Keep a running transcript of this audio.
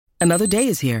Another day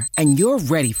is here, and you're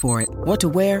ready for it. What to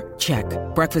wear? Check.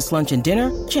 Breakfast, lunch, and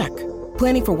dinner? Check.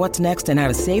 Planning for what's next and how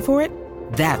to save for it?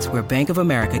 That's where Bank of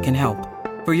America can help.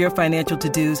 For your financial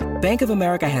to-dos, Bank of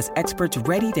America has experts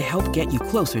ready to help get you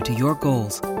closer to your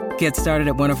goals. Get started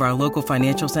at one of our local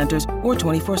financial centers or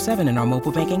 24/7 in our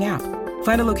mobile banking app.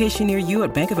 Find a location near you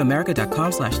at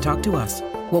bankofamerica.com/talktous.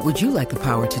 What would you like the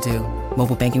power to do?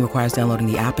 Mobile banking requires downloading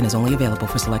the app and is only available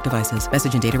for select devices.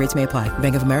 Message and data rates may apply.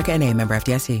 Bank of America N.A., member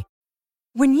FDIC.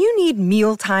 When you need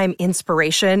mealtime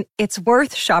inspiration, it's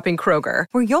worth shopping Kroger,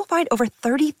 where you'll find over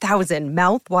 30,000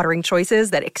 mouth-watering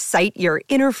choices that excite your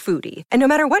inner foodie. And no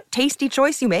matter what tasty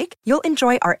choice you make, you'll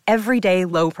enjoy our everyday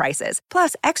low prices,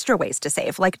 plus extra ways to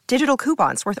save, like digital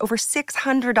coupons worth over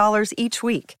 $600 each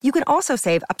week. You can also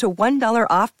save up to $1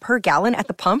 off per gallon at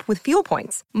the pump with fuel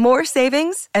points. More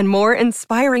savings and more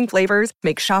inspiring flavors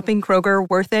make shopping Kroger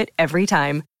worth it every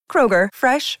time. Kroger,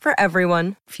 fresh for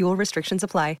everyone. Fuel restrictions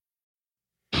apply.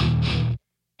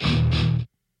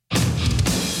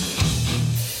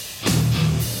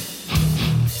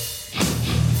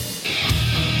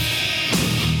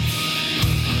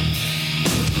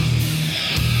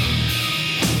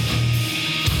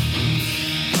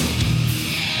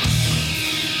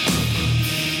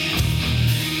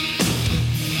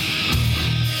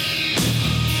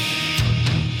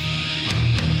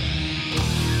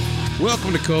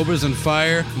 Welcome to Cobras and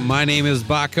Fire. My name is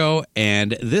Baco,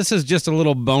 and this is just a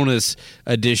little bonus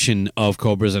edition of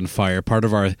Cobras and Fire, part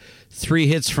of our 3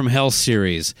 Hits from Hell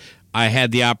series. I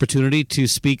had the opportunity to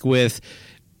speak with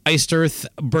Iced Earth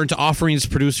Burnt Offerings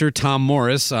producer Tom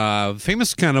Morris,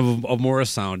 famous kind of Morris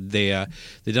sound. They've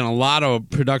done a lot of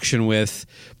production with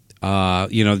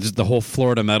just the whole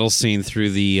Florida metal scene through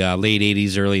the late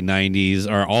 80s, early 90s,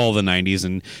 or all the 90s,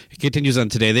 and it continues on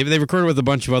today. They recorded with a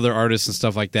bunch of other artists and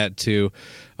stuff like that, too.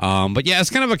 But yeah, it's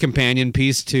kind of a companion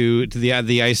piece to the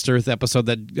Iced Earth episode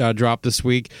that dropped this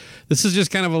week. This is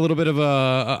just kind of a little bit of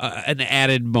an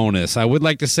added bonus. I would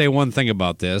like to say one thing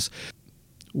about this.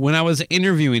 When I was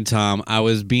interviewing Tom, I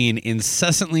was being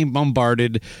incessantly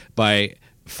bombarded by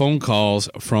phone calls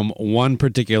from one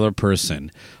particular person,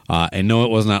 and no,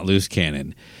 it was not Loose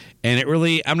Cannon. And it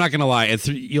really, I'm not going to lie,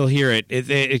 you'll hear it.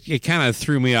 It kind of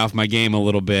threw me off my game a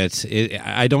little bit.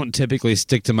 I don't typically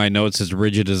stick to my notes as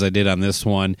rigid as I did on this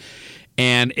one.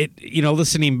 And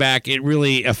listening back, it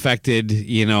really affected,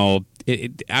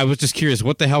 I was just curious,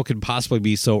 what the hell could possibly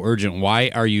be so urgent? Why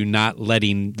are you not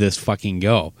letting this fucking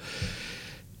go?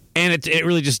 And it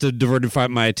really just diverted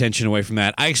my attention away from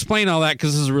that. I explain all that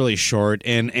because this is really short,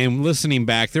 and listening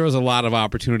back, there was a lot of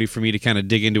opportunity for me to kind of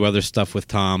dig into other stuff with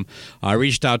Tom. I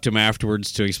reached out to him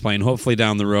afterwards to explain. Hopefully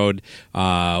down the road,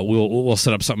 we'll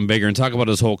set up something bigger and talk about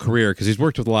his whole career, because he's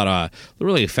worked with a lot of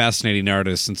really fascinating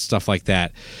artists and stuff like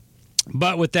that.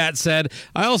 But with that said,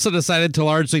 I also decided to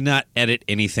largely not edit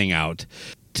anything out.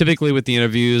 Typically with the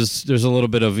interviews, there's a little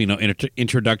bit of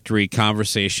introductory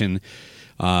conversation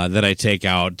that I take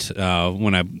out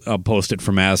when I post it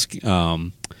for mass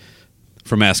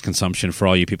consumption for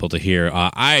all you people to hear.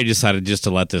 I decided just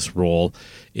to let this roll.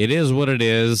 It is what it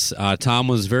is. Tom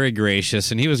was very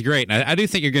gracious, and he was great. And I do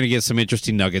think you're going to get some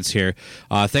interesting nuggets here.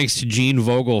 Thanks to Gene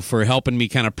Vogel for helping me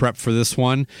kind of prep for this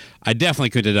one. I definitely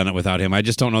couldn't have done it without him. I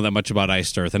just don't know that much about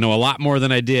Iced Earth. I know a lot more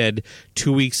than I did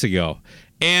 2 weeks ago.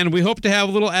 And we hope to have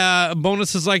little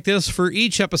bonuses like this for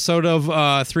each episode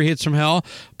of 3 Hits from Hell.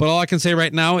 But all I can say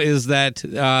right now is that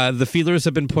the feelers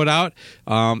have been put out.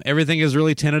 Everything is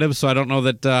really tentative, so I don't know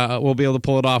that we'll be able to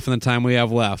pull it off in the time we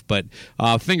have left. But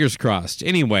fingers crossed.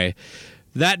 Anyway,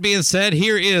 that being said,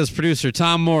 here is producer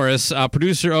Tom Morris,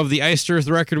 producer of the Iced Earth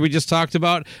record we just talked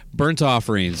about, Burnt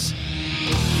Offerings.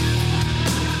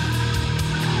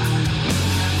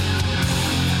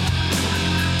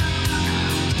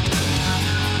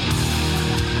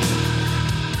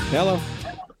 Hello.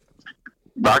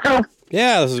 Baco?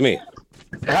 Yeah, this is me.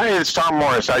 Hey, it's Tom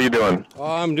Morris. How you doing? Oh,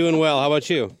 I'm doing well. How about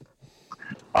you?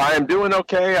 I am doing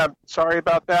okay. I'm sorry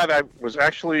about that. I was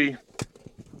actually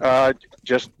I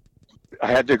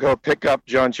had to go pick up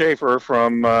John Schaefer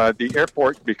from the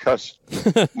airport because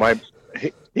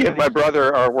he and my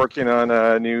brother are working on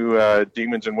a new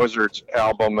Demons and Wizards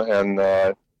album, and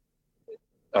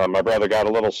my brother got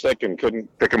a little sick and couldn't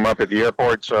pick him up at the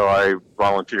airport, so I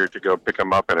volunteered to go pick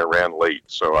him up, and it ran late,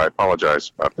 so I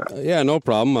apologize about that. Yeah, no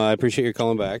problem. I appreciate your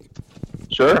calling back.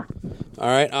 Sure. All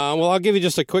right. Well, I'll give you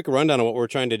just a quick rundown of what we're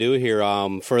trying to do here.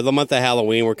 For the month of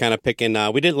Halloween, we're kind of picking.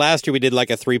 Last year we did like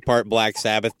a 3-part Black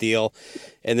Sabbath deal,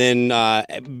 and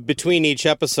then between each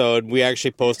episode, we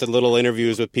actually posted little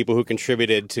interviews with people who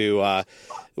contributed to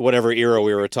whatever era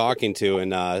we were talking to.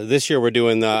 And this year we're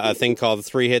doing a thing called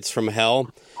 3 Hits from Hell.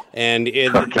 And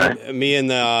me and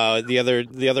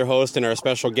the other host and our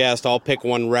special guest all pick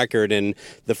one record, and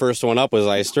the first one up was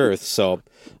Iced Earth. So,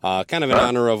 kind of in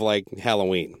honor of like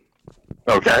Halloween.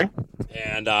 Okay.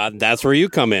 And that's where you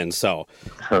come in. So.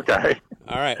 Okay.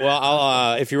 All right. Well,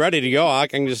 I'll if you're ready to go, I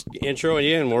can just intro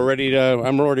you, and we're ready to.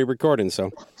 I'm already recording.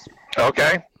 So.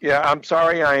 Okay. Yeah, I'm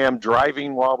sorry I am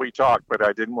driving while we talk, but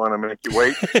I didn't want to make you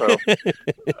wait. So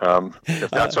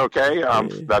if that's okay,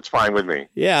 that's fine with me.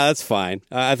 Yeah, that's fine.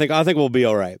 I think we'll be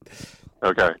all right.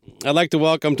 Okay. I'd like to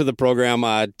welcome to the program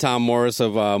Tom Morris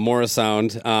of Morris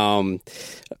Sound,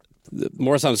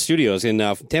 Morris Sound Studios in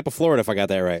Tampa, Florida, if I got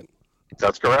that right.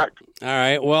 That's correct. All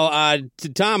right. Well,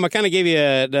 Tom, I kind of gave you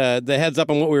the heads up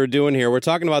on what we were doing here. We're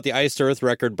talking about the Iced Earth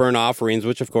record, Burnt Offerings,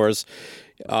 which, of course,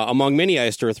 among many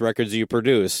Iced Earth records you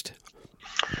produced.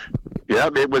 Yeah,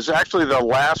 it was actually the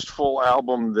last full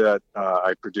album that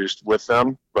I produced with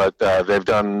them, but they've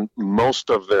done most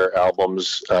of their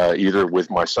albums either with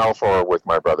myself or with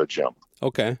my brother Jim.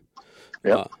 Okay.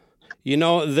 Yeah.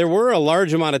 There were a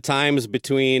large amount of time, I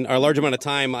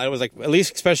was like, at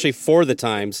least especially for the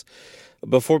times,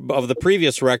 before of the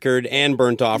previous record and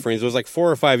Burnt Offerings. It was like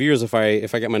 4 or 5 years if I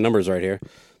get my numbers right here.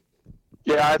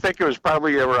 Yeah, I think it was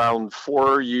probably around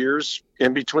 4 years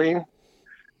in between,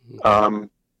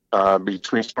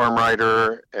 between Storm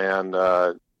Rider and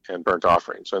Burnt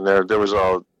Offerings, and there was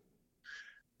a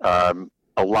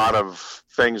lot of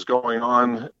things going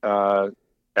on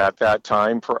at that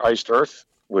time for Iced Earth,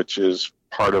 which is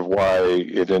part of why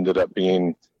it ended up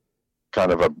being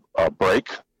kind of a break.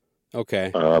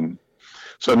 Okay.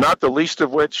 So not the least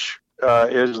of which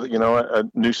is, a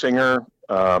new singer,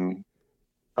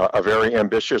 a very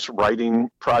ambitious writing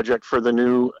project for the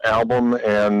new album,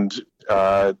 and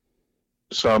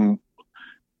some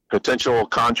potential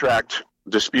contract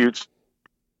disputes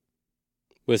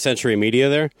with Century Media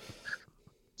there.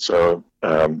 So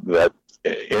that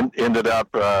ended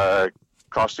up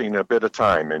costing a bit of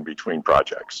time in between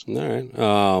projects. All right.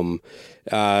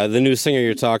 The new singer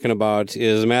you're talking about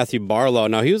is Matthew Barlow.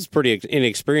 Now, he was pretty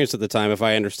inexperienced at the time, if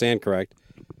I understand correct.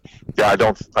 Yeah, I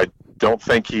don't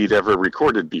think he'd ever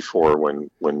recorded before when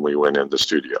we went in the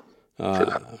studio.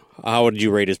 How would you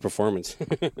rate his performance?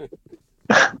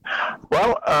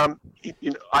 Well,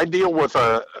 I deal with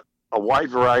a wide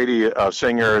variety of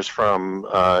singers from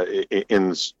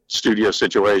in studio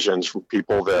situations, from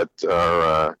people that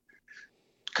are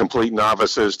complete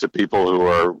novices to people who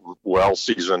are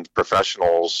well-seasoned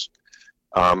professionals.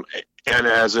 And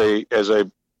as a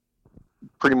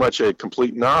pretty much a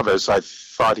complete novice, I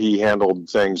thought he handled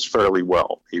things fairly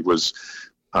well. He was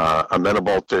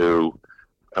amenable to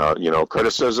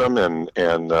criticism and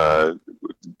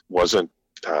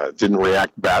didn't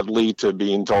react badly to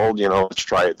being told, let's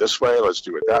try it this way, let's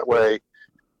do it that way,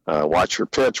 watch your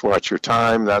pitch, watch your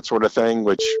time, that sort of thing,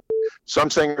 which some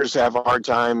singers have a hard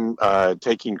time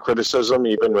taking criticism,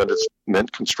 even when it's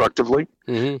meant constructively.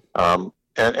 Mm-hmm.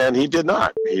 And he did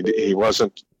not. He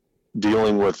wasn't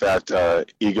dealing with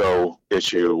that ego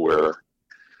issue where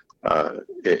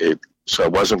it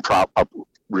wasn't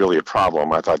really a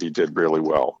problem. I thought he did really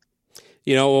well.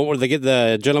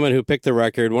 The gentleman who picked the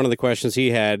record, one of the questions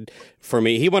he had for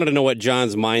me, he wanted to know what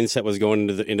John's mindset was going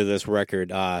into this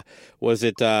record. Was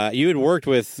it you had worked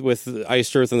with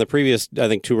Iced Earth on the previous, I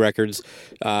think, 2 records?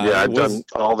 Yeah, I'd done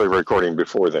all the recording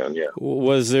before then. Yeah.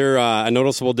 Was there a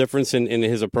noticeable difference in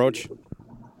his approach?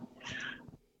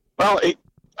 Well,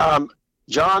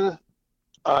 John,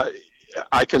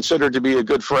 I consider to be a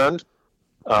good friend.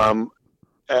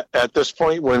 At this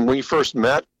point, when we first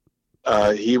met,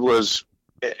 he was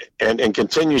and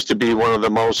continues to be one of the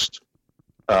most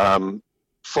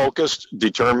focused,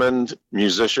 determined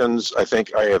musicians I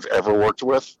think I have ever worked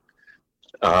with,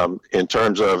 in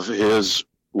terms of his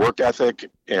work ethic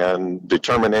and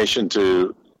determination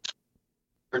to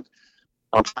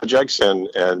on projects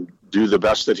and do the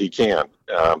best that he can.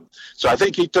 So I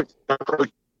think he took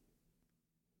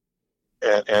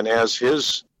and as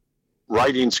his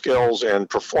writing skills and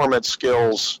performance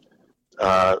skills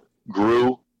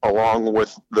grew along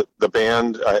with the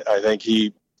band, I think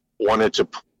he wanted to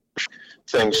push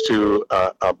things to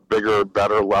a bigger,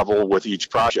 better level with each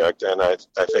project. And I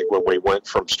think when we went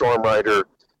from Storm Rider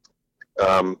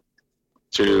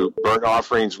to Burnt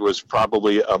Offerings was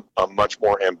probably a much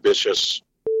more ambitious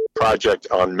project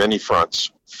on many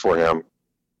fronts for him.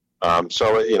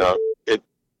 So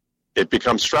it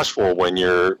becomes stressful when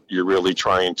you're really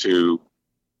trying to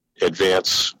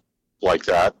advance like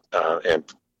that and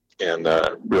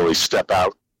really step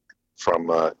out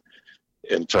from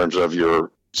in terms of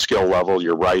your skill level,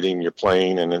 your writing, your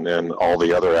playing, and then all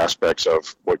the other aspects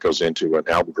of what goes into an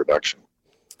album production.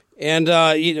 And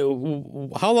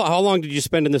how long did you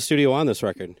spend in the studio on this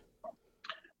record?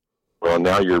 Well,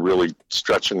 now you're really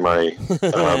stretching my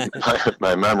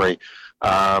my memory.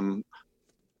 At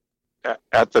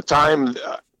the time,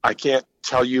 I can't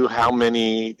tell you how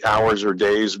many hours or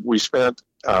days we spent.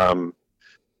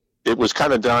 It was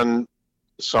kind of done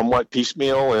somewhat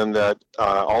piecemeal in that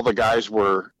all the guys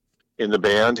were in the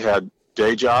band had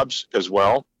day jobs as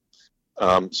well.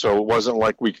 So it wasn't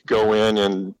like we could go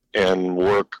in and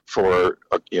work for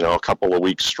a couple of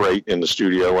weeks straight in the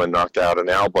studio and knock out an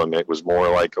album. It was more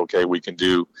like, okay, we can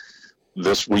do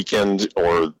this weekend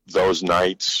or those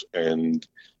nights and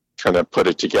kind of put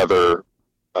it together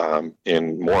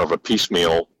in more of a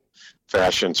piecemeal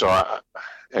fashion. So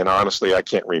honestly, I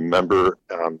can't remember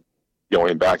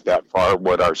going back that far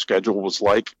what our schedule was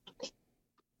like.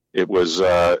 It was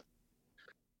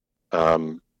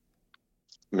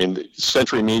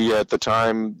Century Media at the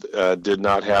time did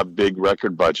not have big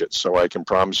record budgets, so I can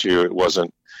promise you it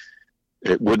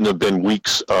wouldn't have been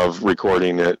weeks of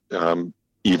recording it,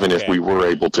 even if we were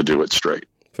able to do it straight.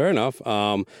 Fair enough.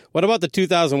 What about the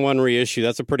 2001 reissue?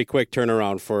 That's a pretty quick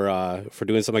turnaround for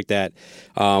doing something like that.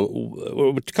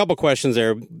 A couple questions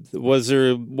there.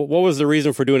 What was the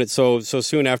reason for doing it so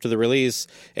soon after the release?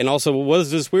 And also,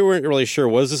 we weren't really sure,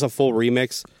 was this a full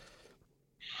remix?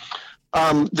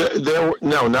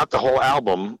 No, not the whole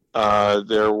album.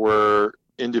 There were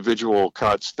individual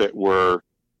cuts that were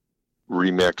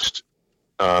remixed.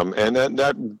 And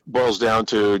that boils down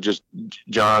to just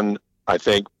John, I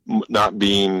think, not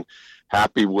being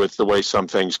happy with the way some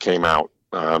things came out.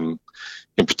 In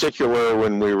particular,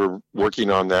 when we were working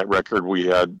on that record, we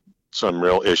had some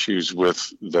real issues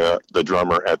with the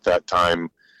drummer at that time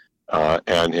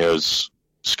and his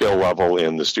skill level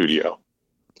in the studio.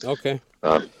 Okay.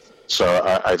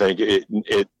 So I think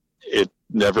it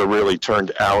never really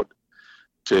turned out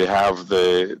to have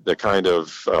the kind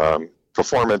of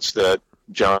performance that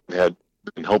John had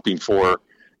been hoping for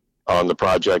on the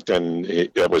project, and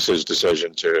it was his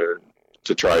decision to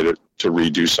try to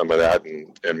redo some of that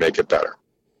and make it better.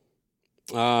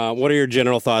 What are your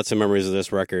general thoughts and memories of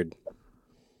this record?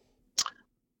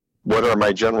 What are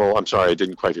my general? I'm sorry, I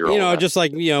didn't quite hear all that. Just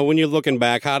like, when you're looking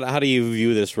back, how do you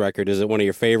view this record? Is it one of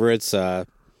your favorites? I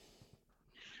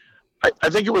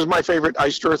think it was my favorite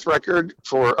Iced Earth record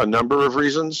for a number of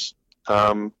reasons.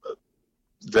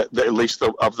 That at least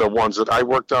of the ones that I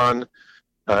worked on.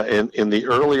 In the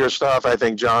earlier stuff, I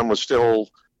think John was still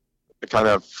kind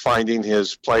of finding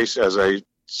his place as a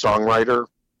songwriter,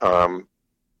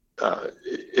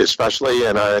 especially,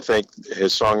 and I think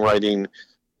his songwriting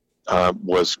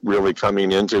was really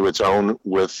coming into its own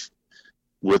with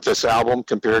this album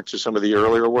compared to some of the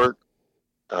earlier work.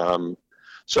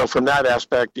 So from that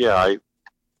aspect, yeah,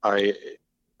 I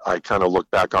kind of look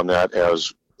back on that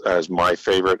as my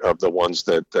favorite of the ones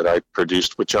that I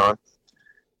produced with John.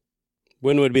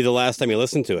 When would be the last time you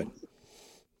listened to it?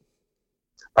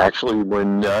 Actually,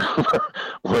 when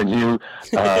you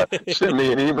sent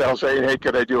me an email saying, "Hey,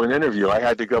 could I do an interview?" I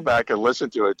had to go back and listen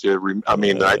to it.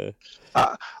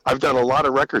 I've done a lot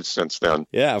of records since then.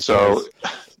 Yeah. So,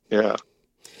 yeah.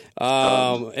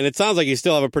 And it sounds like you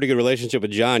still have a pretty good relationship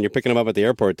with John. You're picking him up at the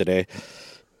airport today.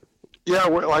 Yeah,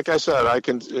 like I said, I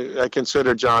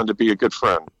consider John to be a good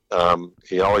friend.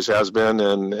 He always has been,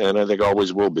 and I think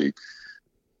always will be.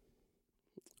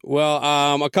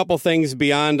 Well, a couple things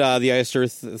beyond the Iced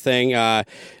Earth thing.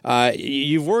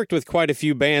 You've worked with quite a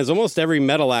few bands, almost every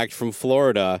metal act from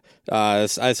Florida. I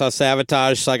saw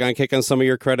Savatage, Saigon Kick on some of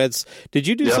your credits. Did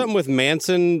you do something with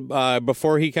Manson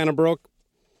before he kind of broke?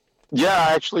 Yeah,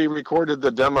 I actually recorded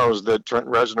the demos that Trent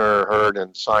Reznor heard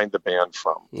and signed the band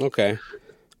from. Okay.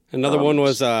 Another one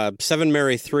was Seven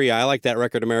Mary 3. I like that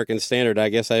record, American Standard. I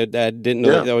guess I didn't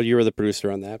know that you were the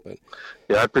producer on that. But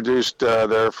yeah, I produced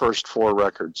their first 4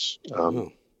 records.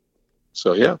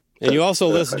 So, yeah. And you also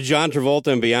list John Travolta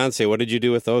and Beyonce. What did you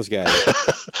do with those guys?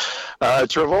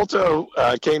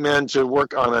 Travolta came in to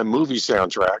work on a movie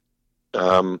soundtrack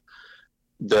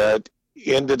that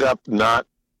ended up not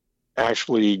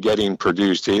actually getting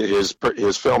produced. His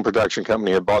film production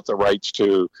company had bought the rights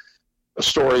to a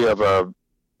story of a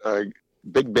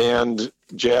big band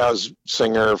jazz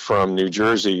singer from New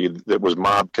Jersey that was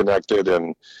mob connected,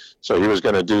 and so he was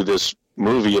going to do this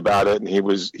movie about it, and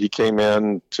he came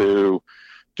in to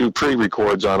do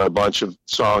pre-records on a bunch of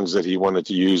songs that he wanted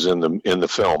to use in the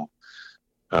film,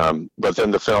 but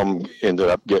then the film ended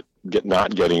up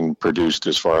not getting produced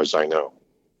as far as I know.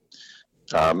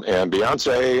 And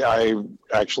Beyonce, I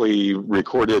actually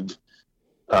recorded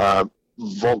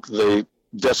the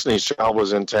Destiny's Child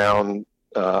was in town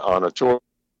on a tour,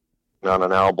 on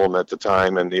an album at the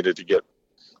time, and needed to get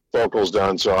vocals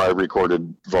done, so I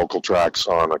recorded vocal tracks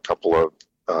on a couple of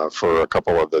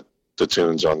the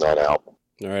tunes on that album.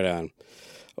 Right on.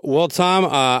 Well, Tom,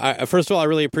 first of all, I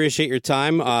really appreciate your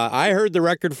time. I heard the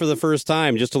record for the first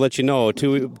time, just to let you know,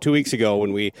 two weeks ago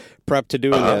when we prepped to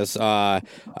doing this. I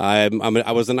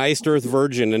was an Iced Earth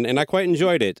virgin, and I quite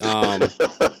enjoyed it.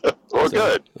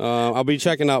 Good. I'll be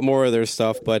checking out more of their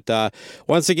stuff. But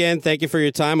once again, thank you for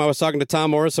your time. I was talking to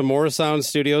Tom Morris of Morris Sound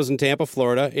Studios in Tampa,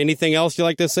 Florida. Anything else you'd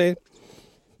like to say?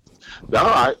 No,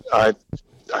 I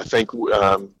think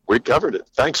we covered it.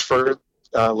 Thanks for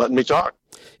letting me talk.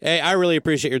 Hey, I really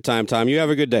appreciate your time, Tom. You have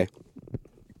a good day.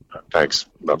 Thanks.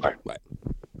 Bye-bye. Bye.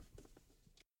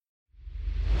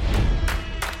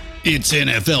 It's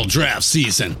NFL draft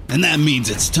season, and that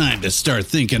means it's time to start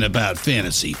thinking about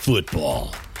fantasy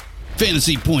football.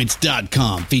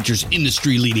 FantasyPoints.com features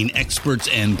industry-leading experts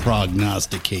and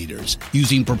prognosticators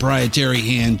using proprietary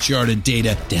hand-charted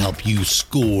data to help you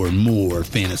score more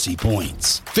fantasy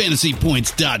points.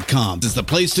 FantasyPoints.com is the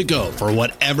place to go for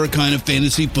whatever kind of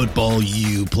fantasy football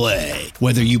you play.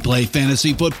 Whether you play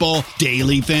fantasy football,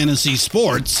 daily fantasy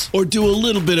sports, or do a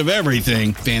little bit of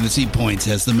everything, Fantasy Points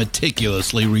has the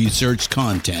meticulously researched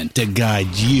content to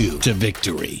guide you to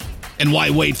victory. And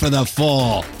why wait for the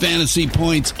fall? Fantasy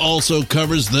Points also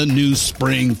covers the new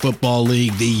spring football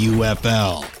league, the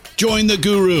UFL. Join the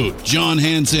guru, John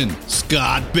Hansen,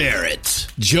 Scott Barrett,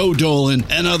 Joe Dolan,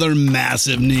 and other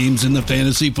massive names in the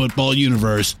fantasy football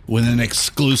universe with an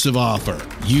exclusive offer.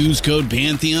 Use code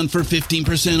Pantheon for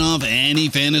 15% off any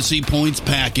Fantasy Points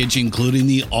package, including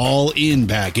the all-in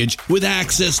package, with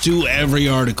access to every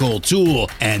article, tool,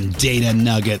 and data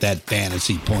nugget that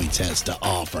Fantasy Points has to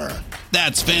offer.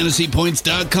 That's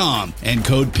FantasyPoints.com and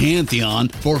code Pantheon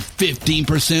for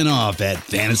 15% off at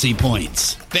Fantasy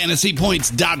Points.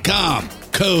 FantasyPoints.com,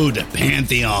 code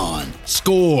Pantheon.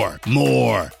 Score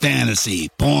more fantasy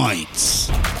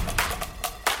points.